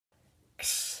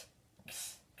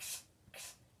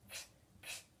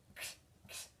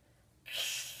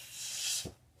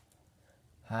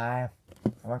Hi,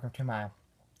 and welcome to my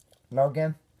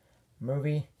Logan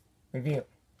movie review.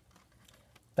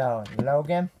 So,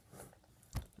 Logan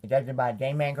is directed by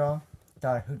James Mangold,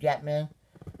 starring Hugh Jackman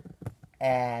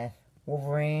as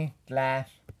Wolverine /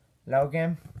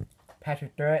 Logan,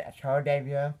 Patrick Stewart as Charles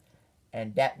Xavier,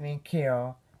 and Daphne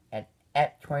Kiel at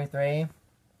X-23.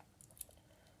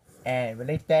 And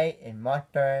release date is March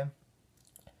 3rd,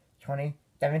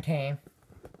 2017.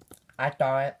 I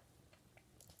saw it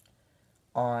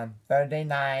on Thursday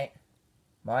night,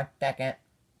 March 2nd,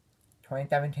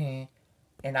 2017,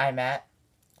 in IMAX.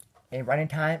 The running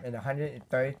time is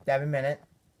 137 minutes.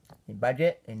 The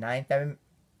budget is $97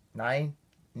 million.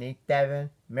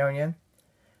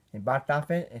 The box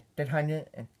office is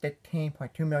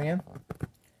 $616.2 million.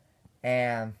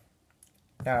 And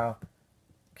so,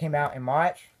 came out in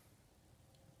March.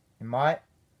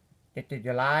 This is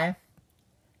July.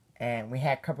 And we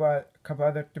had a couple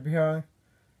other superheroes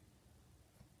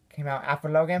came out after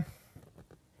Logan.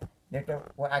 This is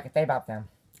what I can say about them.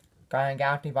 Guardians of the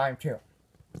Galaxy Volume 2.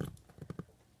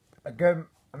 A good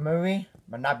movie,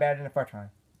 but not better than the first one.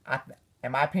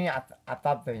 In my opinion, I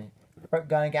thought the first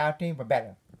Guardians of the Galaxy were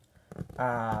better.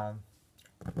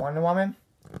 Wonder Woman.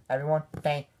 Everyone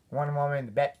thinks Wonder Woman is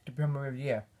the best superhero movie of the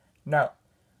year. No.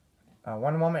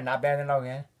 Wonder Woman is not better than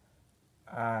Logan.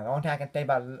 The only thing I can say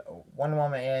about Wonder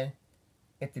Woman is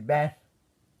it's the best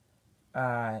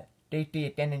DC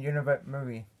Extended Universe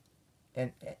movie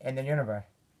in the universe.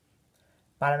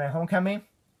 Spider-Man Homecoming.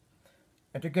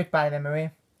 It's a good Spider-Man movie,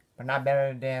 but not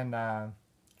better than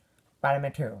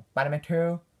Spider-Man 2. Spider-Man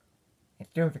 2 is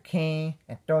still the king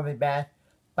and still the best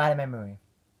Spider-Man movie.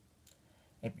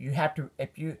 If you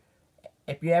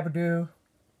ever do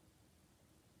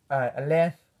a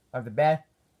list of the best,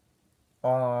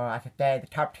 or I should say the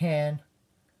top 10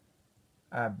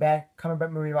 best comic book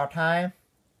movie of all time,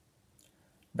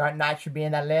 Dark Knight should be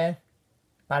in that list.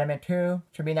 Spider-Man 2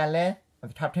 should be in that list of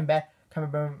the top 10 best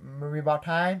comic book movie of all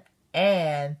time.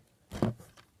 And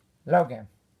Logan.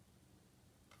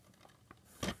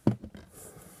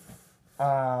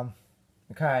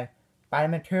 Because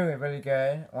Spider-Man 2 is really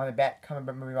good. One of the best comic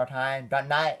book movies of all time. Dark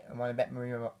Knight is one of the best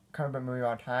comic book movies of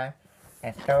all time.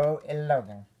 And so is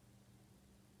Logan.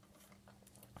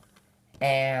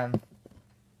 And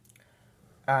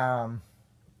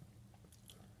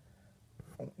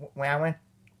when I went,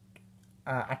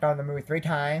 I saw the movie 3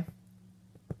 times,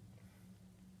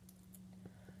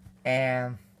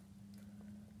 and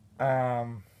I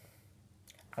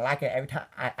like it every time.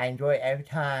 I enjoy it every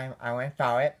time I went and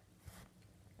saw it.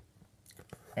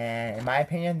 And in my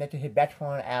opinion, this is the best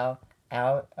one out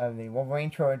of the Wolverine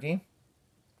trilogy.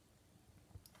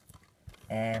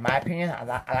 And in my opinion, I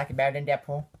like it better than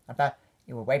Deadpool. I thought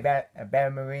it was a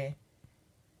better movie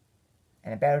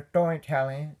and a better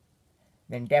storytelling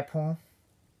than Deadpool.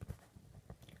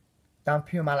 Some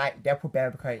people might like Deadpool better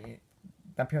because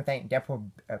some people think Deadpool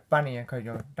funnier because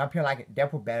some people like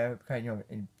Deadpool better because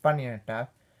it's funnier and stuff.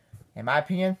 In my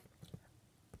opinion,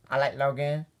 I like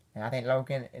Logan, and I think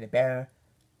Logan is a better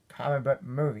comic book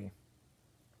movie.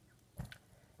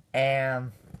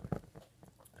 And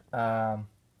so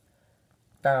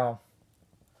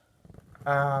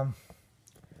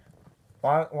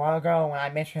while ago when I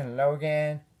mentioned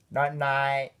Logan, Dark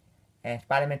Knight, and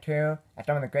Spider-Man 2 as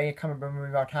some of the greatest comic book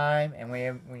movies of all time, and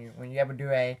when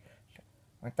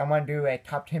someone do a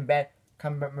top 10 best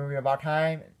comic book movie of all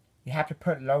time, you have to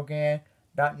put Logan,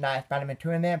 Dark Knight, Spider-Man 2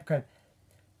 in there because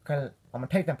I'm gonna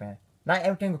tell you something. Not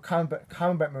every single comic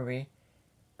book movie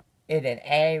is an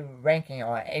A ranking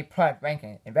or an A+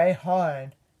 ranking. It's very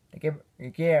hard to give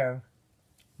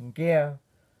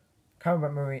comic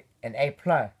book movie an A+.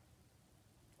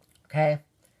 Okay?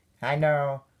 I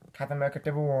know Captain America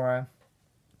Civil War.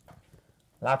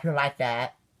 A lot of people like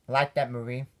that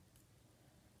movie.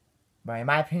 But in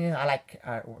my opinion, I like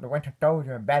The Winter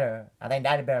Soldier better. I think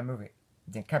that's a better movie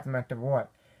than Captain America Civil War.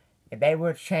 If they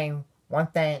would change one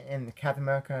thing in Captain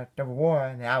America Civil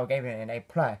War, then I would give it an A+.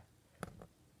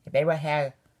 If they would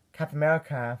have Captain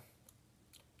America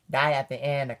die at the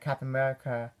end of Captain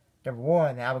America Civil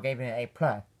War, then I would give it an A+.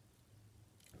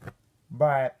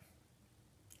 But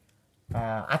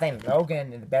I think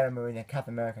Logan is a better movie than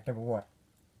Captain America Civil War.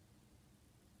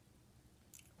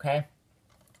 Okay?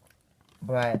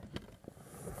 But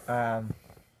when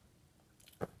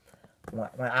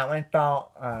I went and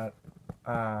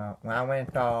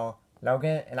saw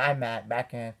Logan and IMAX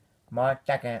back in March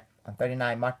 2nd, on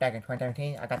 39 March 2nd,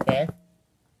 2017, I got there.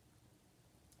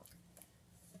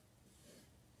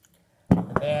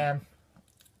 And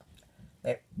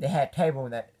they had a table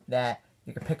that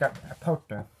you could pick up a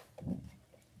poster.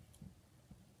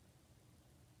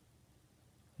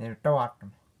 And throw out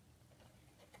them.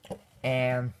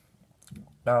 And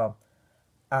so,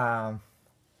 at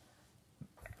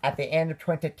the end of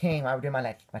 2015, I would do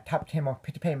my top 10 most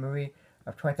anticipated movie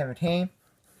of 2017.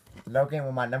 Logan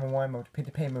was my #1 most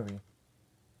anticipated movie,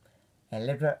 and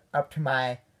lived up to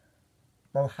my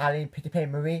most highly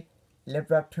anticipated movie.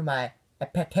 Lived up to my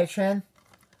expectation,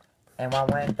 and when I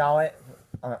went and saw it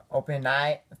on opening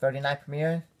night, 39th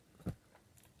premiere,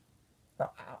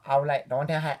 I was like, the only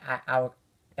thing I would,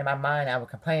 in my mind, I would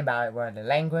complain about it was the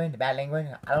language, the bad language.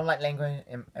 I don't like language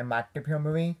in my superhero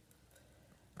movie.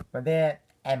 But then,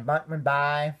 a month went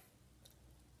by,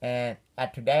 and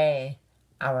at today,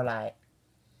 I was like,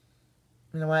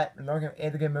 you know what, Logan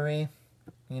is a good movie.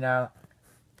 You know,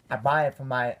 I bought it for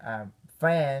my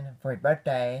friend for his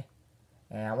birthday,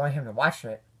 and I wanted him to watch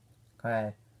it,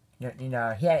 cause you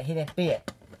know he didn't see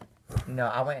it. You know,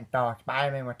 I went and saw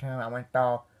Spider-Man with him. I went and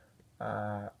saw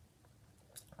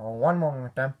Wonder Woman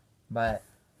with him, but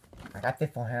I got this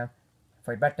for him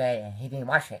for his birthday, and he didn't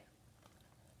watch it.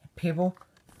 People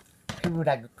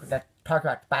that talk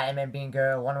about Spider-Man being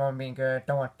good, Wonder Woman being good,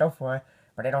 so on and so forth,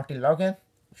 but they don't see Logan.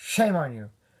 Shame on you,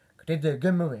 cause this is a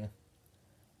good movie.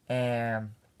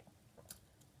 And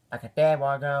like I said a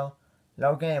while ago,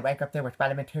 Logan rank up there with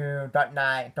Spider-Man 2, Dark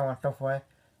Knight, and so on and so forth,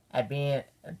 as being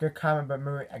a good comic book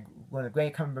movie, one of the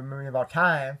great comic book movies of all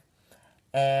time.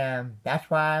 And that's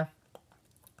why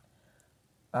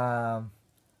I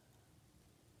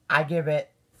give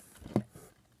it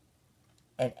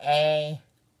an A+.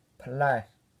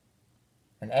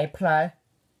 An A+.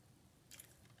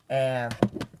 And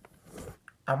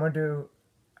I'm going to do,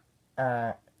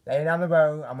 later down the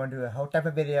road, I'm going to do a whole type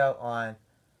of video on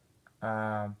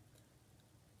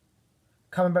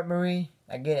comic book movie.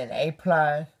 I get an A+,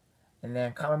 and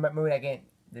then comic book movie, I get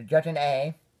just an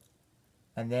A,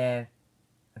 and then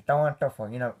so on and so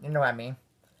forth. You know what I mean.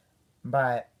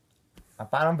 But my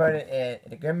final verdict is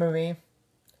it's a good movie. If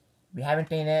you haven't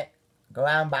seen it, go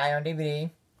out and buy it on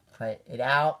DVD. Put it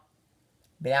out.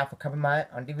 Been out for a couple months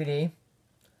on DVD.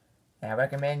 And I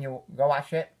recommend you go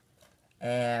watch it.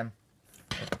 And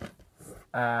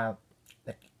the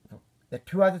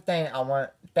two other things I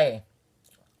want to say.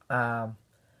 Do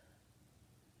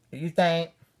you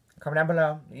think, comment down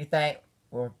below, do you think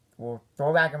will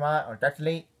Thor Ragnarok or Justice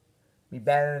League be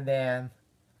better than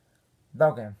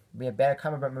Logan? Be a better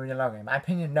comic book movie than Logan? In my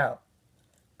opinion, no.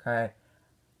 Because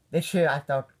this year I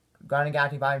thought Guardians of the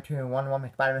Galaxy Volume 2 and Wonder Woman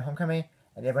and Spider-Man Homecoming,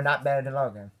 and they were not better than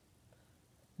Logan.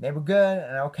 They were good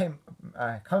and okay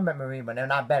comic book movie, but they're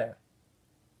not better.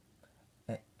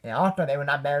 And also they were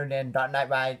not better than Dark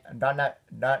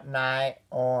Knight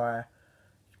or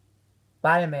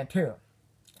Spider-Man 2.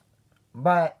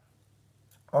 But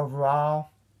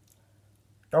overall,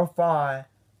 so far,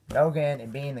 Logan is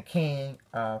being the king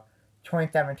of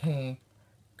 2017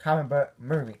 comic book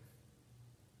movie.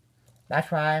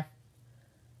 That's why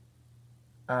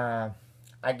I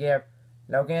give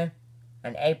Logan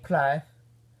an A+,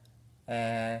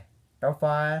 and so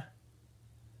far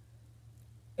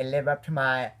it lived up to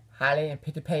my highly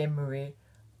anticipated movie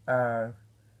of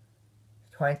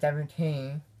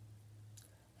 2017,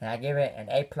 and I give it an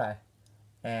A+.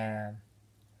 And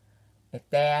it's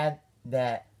sad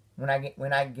that when I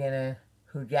get in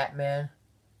Hugh Jackman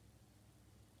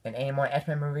in any more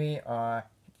X-Men movie, or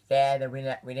sad that we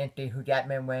didn't see Hugh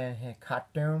Jackman wearing his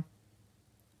costume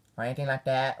or anything like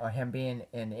that, or him being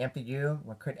in the MCU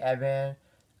with Chris Evans,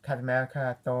 Captain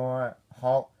America, Thor,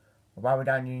 Hulk, Robert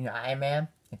Downey Jr., Iron Man.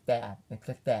 It's sad. It's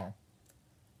just sad.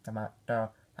 So my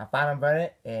final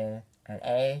verdict is an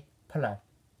A+.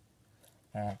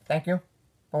 And thank you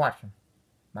for watching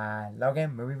my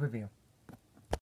Logan movie review.